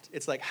involved.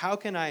 It's like, how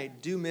can I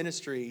do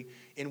ministry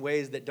in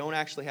ways that don't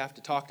actually have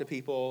to talk to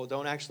people,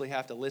 don't actually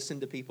have to listen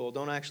to people,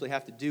 don't actually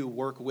have to do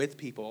work with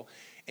people?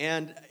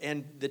 And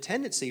the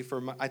tendency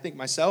for, I think,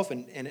 myself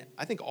and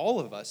I think all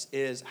of us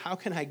is, how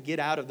can I get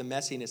out of the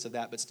messiness of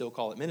that but still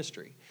call it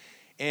ministry?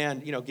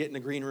 And, get in the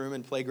green room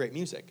and play great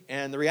music.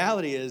 And the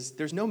reality is,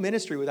 there's no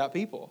ministry without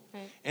people.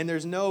 Right. And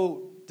there's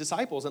no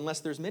disciples unless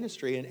there's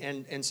ministry.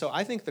 And so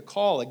I think the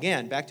call,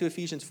 again, back to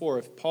Ephesians 4,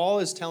 if Paul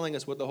is telling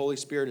us what the Holy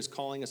Spirit is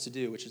calling us to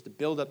do, which is to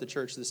build up the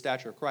church to the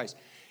stature of Christ,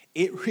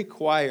 it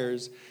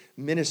requires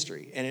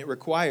ministry, and it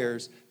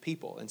requires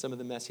people and some of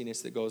the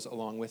messiness that goes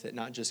along with it,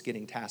 not just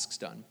getting tasks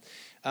done.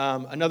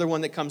 Another one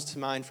that comes to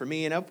mind for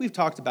me, and we've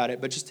talked about it,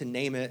 but just to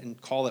name it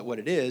and call it what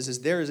it is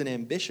there is an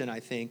ambition,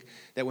 I think,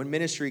 that when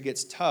ministry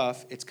gets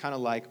tough, it's kind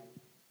of like,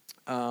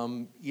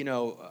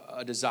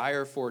 a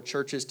desire for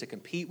churches to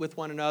compete with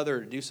one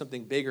another, to do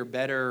something bigger,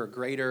 better, or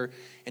greater,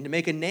 and to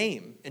make a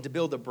name and to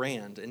build a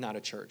brand and not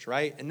a church,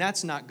 right? And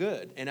that's not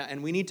good.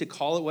 And we need to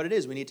call it what it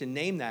is. We need to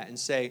name that and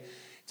say,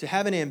 to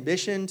have an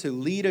ambition to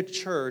lead a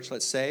church,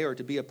 let's say, or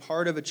to be a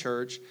part of a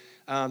church,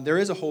 there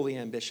is a holy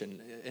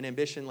ambition. An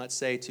ambition, let's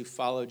say, to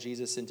follow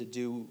Jesus and to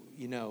do,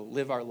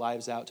 live our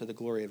lives out to the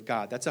glory of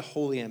God. That's a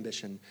holy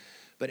ambition.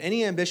 But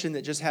any ambition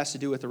that just has to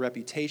do with a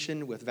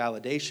reputation, with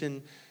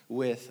validation,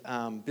 with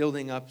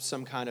building up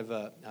some kind of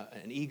an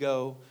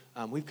ego,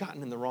 we've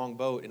gotten in the wrong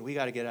boat, and we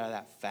got to get out of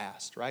that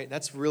fast, right?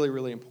 That's really,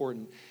 really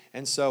important.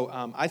 And so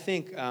I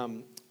think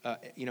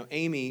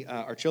Amy,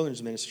 our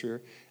children's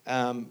minister,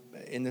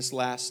 in this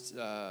last,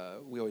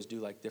 we always do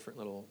like different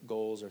little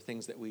goals or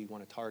things that we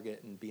want to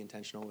target and be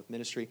intentional with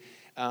ministry.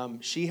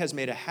 She has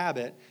made a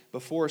habit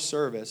before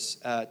service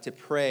to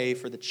pray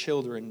for the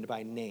children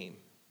by name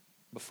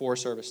before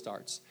service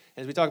starts.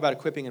 As we talk about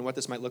equipping and what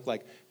this might look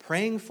like,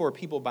 praying for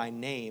people by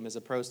name as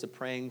opposed to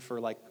praying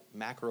for like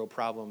macro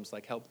problems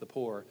like help the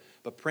poor,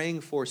 but praying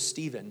for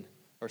Stephen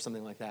or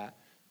something like that,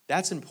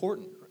 that's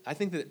important. I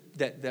think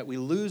that we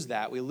lose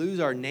that. We lose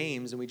our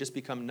names and we just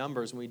become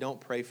numbers and we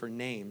don't pray for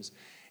names.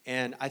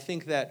 And I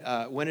think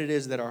that when it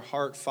is that our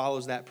heart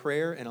follows that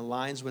prayer and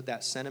aligns with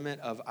that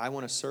sentiment of I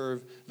want to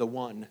serve the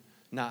one,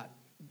 not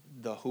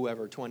the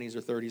whoever, 20s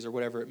or 30s or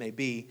whatever it may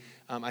be,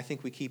 I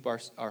think we keep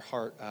our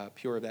heart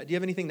pure of that. Do you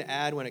have anything to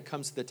add when it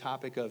comes to the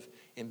topic of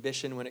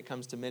ambition, when it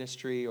comes to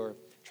ministry or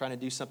trying to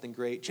do something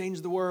great? Change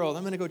the world.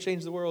 I'm going to go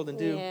change the world and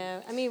do. Yeah,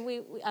 I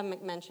mean, I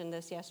mentioned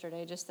this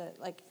yesterday, just that,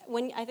 like,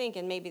 when I think,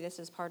 and maybe this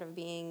is part of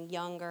being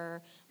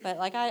younger, but,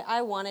 like,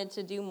 I wanted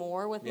to do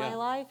more with my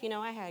life. You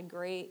know, I had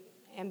great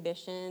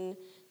ambition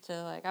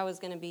to, like, I was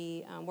going to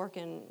be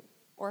working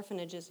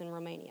orphanages in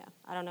Romania.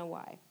 I don't know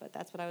why, but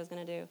that's what I was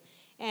going to do.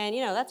 And,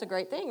 you know, that's a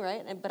great thing,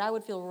 right? But I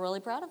would feel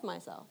really proud of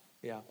myself.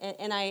 Yeah.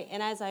 And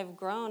as I've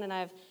grown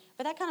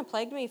but that kind of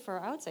plagued me for,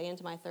 I would say,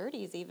 into my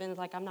 30s even.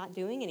 Like, I'm not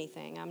doing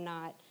anything. I'm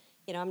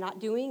not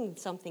doing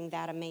something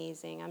that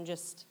amazing. I'm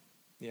just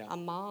a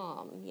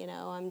mom, you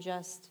know. I'm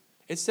just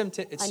It's so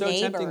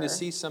tempting to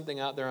see something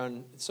out there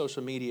on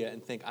social media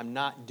and think, I'm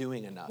not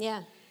doing enough.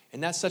 Yeah.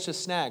 And that's such a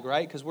snag,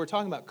 right? Because we're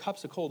talking about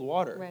cups of cold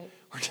water. Right.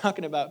 We're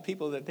talking about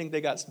people that think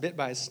they got bit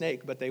by a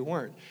snake, but they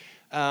weren't.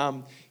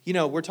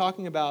 We're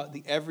talking about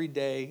the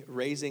everyday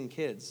raising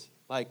kids.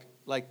 Like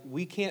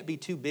we can't be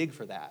too big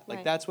for that.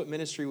 Like That's what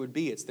ministry would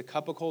be. It's the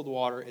cup of cold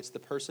water. It's the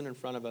person in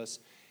front of us.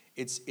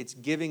 It's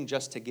giving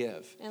just to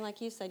give. And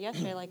like you said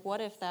yesterday, like what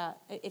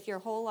if your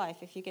whole life,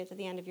 if you get to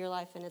the end of your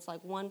life and it's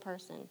like one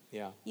person,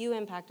 you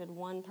impacted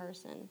one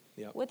person,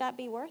 would that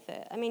be worth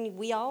it? I mean,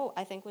 we all,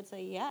 I think, would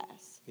say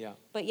yes. Yeah.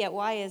 But yet,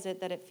 why is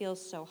it that it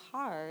feels so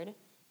hard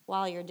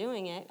while you're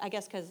doing it? I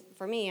guess because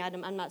for me,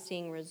 I'm not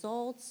seeing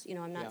results. You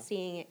know, I'm not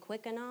seeing it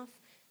quick enough.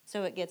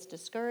 So it gets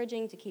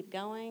discouraging to keep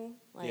going.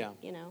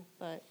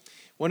 But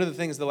one of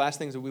the last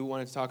things that we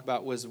wanted to talk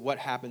about was what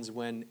happens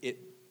when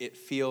it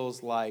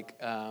feels like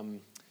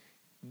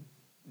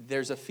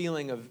there's a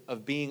feeling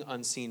of being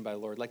unseen by the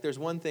Lord. Like there's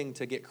one thing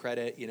to get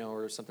credit, you know,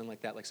 or something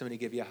like that, like somebody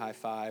give you a high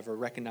five or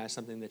recognize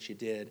something that you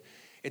did.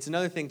 It's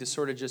another thing to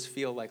sort of just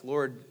feel like,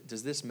 Lord,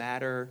 does this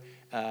matter?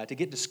 To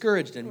get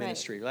discouraged in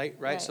ministry,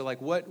 right? So like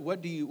what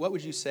would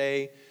you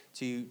say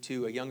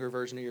to a younger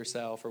version of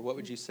yourself, or what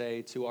would you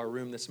say to our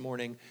room this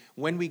morning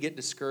when we get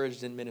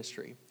discouraged in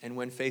ministry and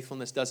when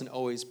faithfulness doesn't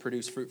always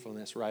produce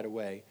fruitfulness right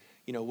away?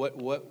 You know, what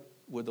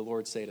would the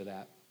Lord say to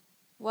that?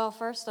 Well,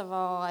 first of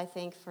all, I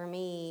think for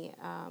me,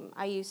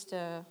 I used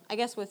to, I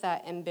guess with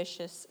that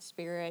ambitious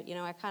spirit, you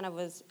know, I kind of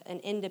was an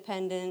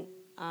independent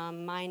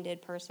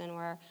minded person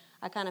where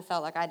I kind of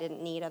felt like I didn't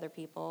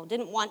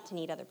want to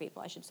need other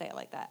people, I should say it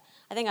like that.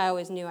 I think I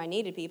always knew I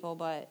needed people,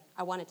 but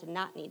I wanted to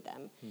not need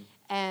them.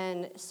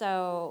 And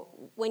so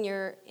when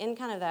you're in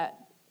kind of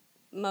that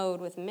mode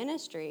with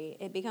ministry,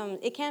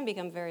 it can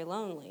become very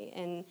lonely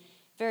and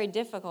very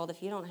difficult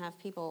if you don't have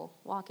people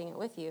walking it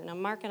with you. Now,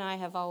 Mark and I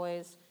have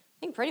always, I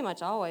think pretty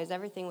much always,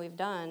 everything we've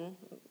done,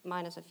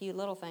 minus a few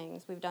little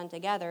things, we've done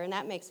together, and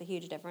that makes a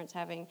huge difference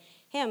having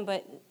him.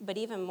 But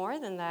even more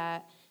than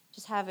that,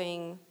 just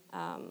having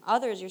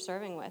others you're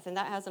serving with. And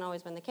that hasn't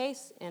always been the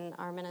case in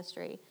our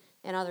ministry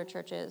in other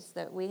churches,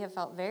 that we have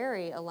felt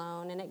very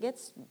alone, and it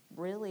gets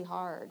really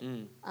hard.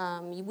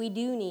 We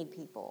do need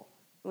people.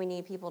 We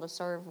need people to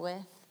serve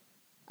with,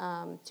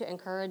 to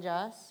encourage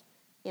us.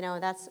 You know,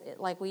 that's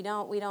like we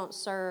don't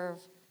serve,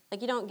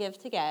 like you don't give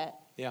to get.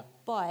 Yeah.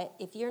 But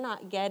if you're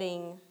not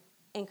getting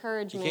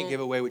encouragement, you can't give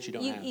away what you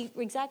don't have.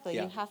 Exactly.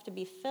 Yeah. You have to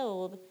be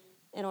filled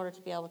in order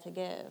to be able to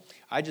give.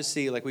 I just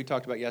see, like we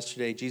talked about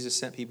yesterday, Jesus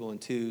sent people in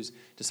twos.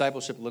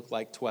 Discipleship looked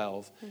like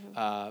 12.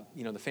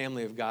 The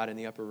family of God in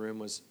the upper room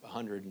was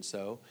 100 and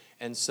so.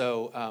 And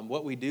so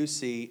what we do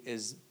see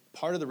is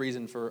part of the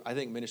reason for, I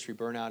think, ministry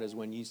burnout is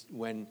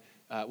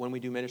when we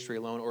do ministry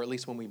alone, or at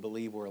least when we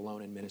believe we're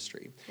alone in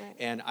ministry. Right.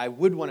 And I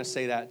would want to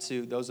say that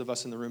to those of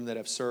us in the room that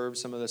have served.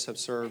 Some of us have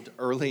served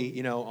early,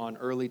 on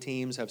early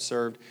teams, have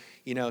served,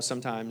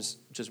 sometimes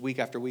just week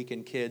after week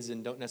in kids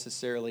and don't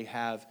necessarily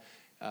have,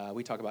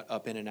 we talk about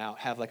up in and out,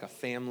 have like a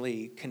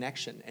family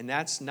connection. And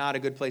that's not a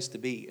good place to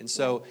be. And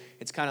so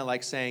it's kind of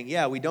like saying,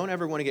 we don't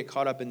ever want to get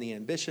caught up in the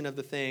ambition of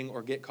the thing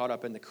or get caught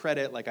up in the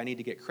credit, like I need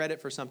to get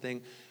credit for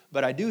something.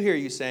 But I do hear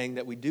you saying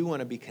that we do want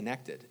to be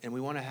connected and we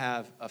want to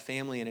have a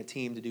family and a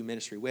team to do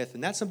ministry with.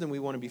 And that's something we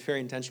want to be very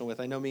intentional with.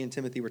 I know me and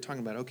Timothy were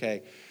talking about,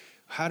 okay,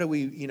 how do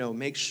we,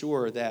 make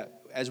sure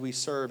that as we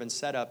serve and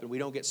set up, and we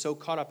don't get so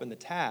caught up in the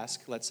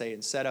task, let's say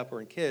in setup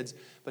or in kids,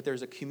 but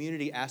there's a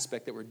community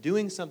aspect that we're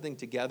doing something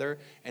together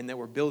and that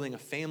we're building a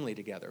family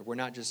together. We're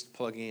not just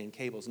plugging in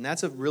cables. And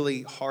that's a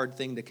really hard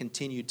thing to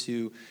continue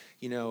to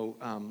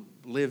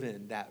live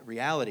in that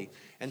reality.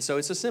 And so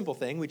it's a simple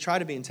thing. We try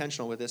to be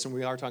intentional with this, and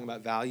we are talking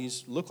about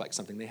values look like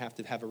something. They have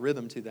to have a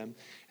rhythm to them.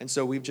 And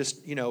so we've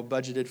just,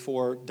 budgeted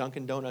for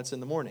Dunkin' Donuts in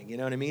the morning, you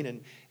know what I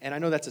mean? And I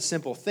know that's a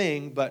simple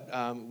thing, but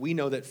we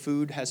know that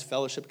food has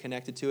fellowship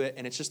connected to it,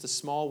 and it's just a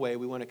small way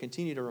we want to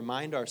continue to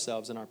remind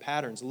ourselves in our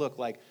patterns, look,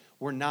 like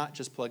we're not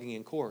just plugging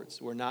in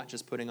cords. We're not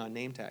just putting on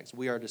name tags.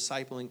 We are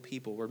discipling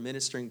people. We're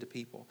ministering to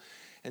people.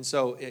 And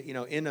so,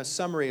 in a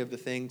summary of the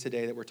thing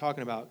today that we're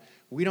talking about,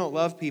 we don't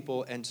love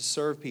people and to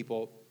serve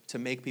people to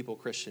make people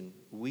Christian.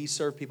 We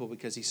serve people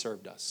because he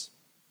served us.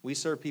 We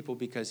serve people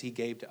because he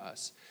gave to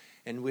us.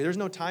 And there's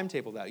no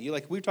timetable that.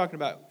 We're talking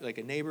about like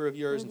a neighbor of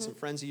yours and some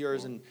friends of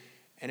yours, and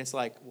it's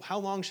like, how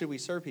long should we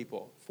serve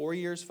people? 4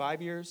 years,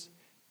 5 years?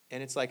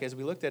 And it's like, as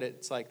we looked at it,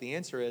 it's like the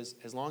answer is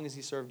as long as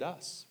he served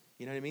us.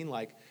 You know what I mean?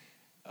 Like,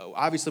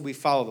 obviously, we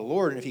follow the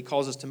Lord, and if he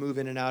calls us to move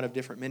in and out of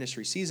different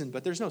ministry seasons,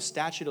 but there's no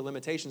statute of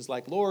limitations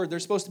like, Lord,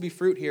 there's supposed to be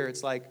fruit here.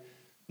 It's like,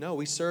 no,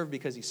 we serve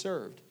because he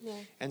served. Yeah.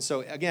 And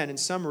so, again, in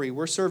summary,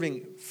 we're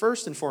serving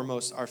first and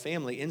foremost our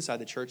family inside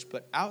the church,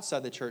 but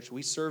outside the church,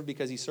 we serve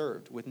because he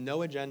served, with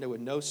no agenda,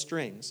 with no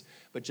strings,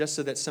 but just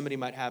so that somebody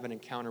might have an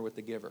encounter with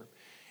the giver.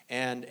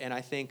 And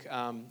I think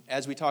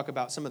as we talk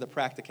about some of the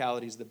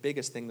practicalities, the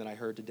biggest thing that I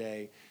heard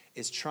today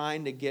is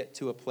trying to get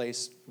to a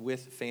place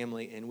with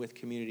family and with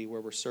community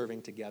where we're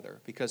serving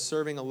together. Because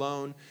serving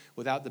alone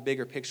without the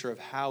bigger picture of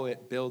how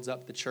it builds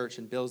up the church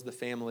and builds the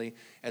family,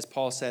 as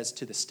Paul says,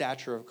 to the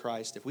stature of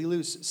Christ, if we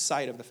lose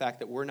sight of the fact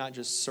that we're not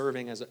just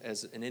serving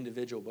as an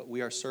individual, but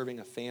we are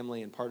serving a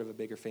family and part of a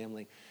bigger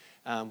family,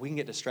 we can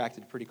get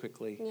distracted pretty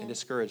quickly and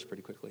discouraged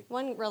pretty quickly.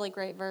 One really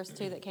great verse,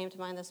 too, that came to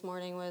mind this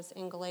morning was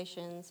in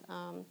Galatians.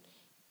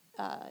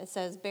 It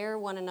says, bear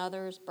one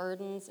another's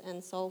burdens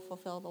and so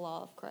fulfill the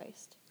law of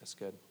Christ. That's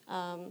good.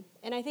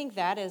 And I think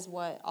that is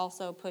what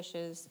also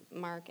pushes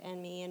Mark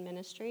and me in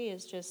ministry,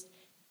 is just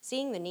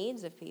seeing the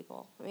needs of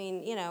people. I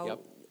mean,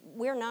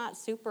 we're not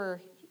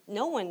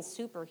no one's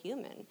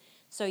superhuman.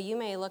 So you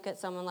may look at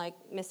someone like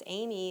Miss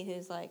Amy,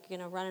 who's like,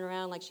 running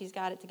around like she's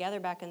got it together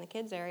back in the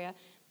kids area.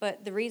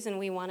 But the reason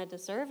we wanted to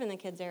serve in the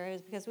kids area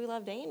is because we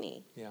loved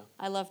Amy. Yeah.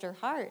 I loved her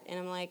heart. And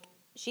I'm like,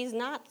 she's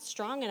not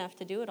strong enough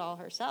to do it all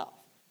herself.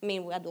 I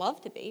mean, I'd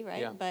love to be,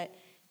 right? Yeah. But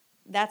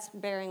that's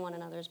bearing one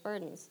another's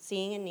burdens,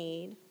 seeing a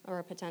need or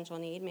a potential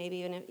need,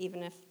 maybe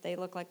even if they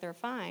look like they're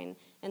fine,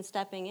 and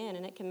stepping in,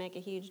 and it can make a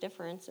huge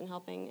difference in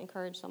helping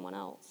encourage someone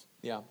else.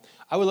 Yeah.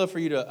 I would love for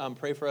you to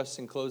pray for us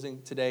in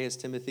closing today as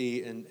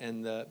Timothy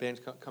and the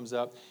band comes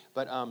up.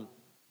 But,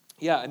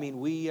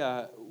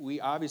 we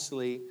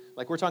obviously,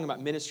 like, we're talking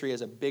about ministry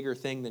as a bigger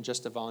thing than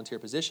just a volunteer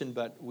position,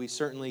 but we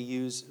certainly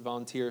use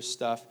volunteer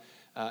stuff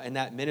and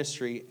that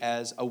ministry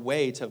as a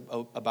way to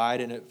abide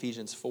in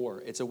Ephesians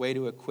 4. It's a way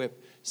to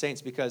equip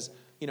saints because,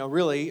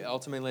 really,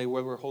 ultimately,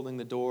 where we're holding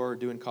the door, or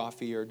doing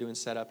coffee, or doing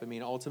setup,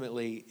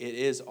 ultimately, it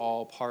is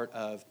all part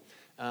of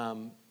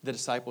the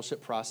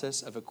discipleship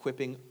process of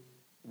equipping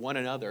one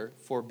another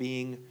for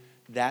being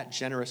that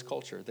generous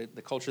culture, the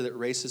culture that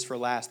races for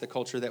last, the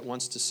culture that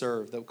wants to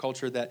serve, the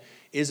culture that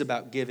is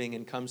about giving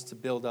and comes to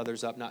build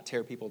others up, not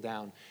tear people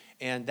down.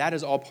 And that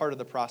is all part of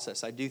the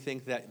process. I do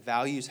think that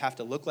values have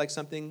to look like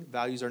something.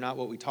 Values are not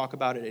what we talk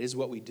about. It is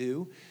what we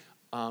do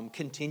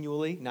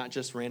continually, not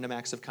just random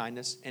acts of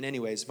kindness. And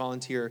anyways,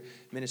 volunteer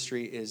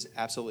ministry is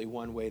absolutely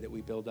one way that we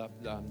build up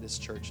this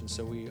church. And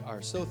so we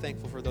are so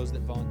thankful for those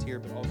that volunteer,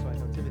 but also I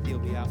know Timothy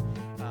will be out in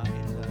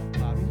the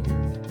lobby here.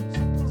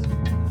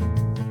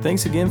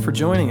 Thanks again for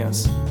joining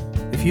us.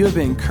 If you have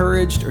been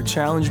encouraged or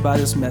challenged by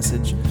this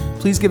message,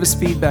 please give us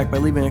feedback by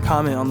leaving a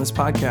comment on this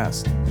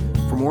podcast.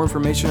 For more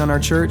information on our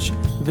church,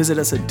 visit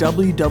us at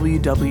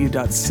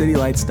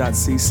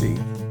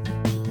www.citylights.cc.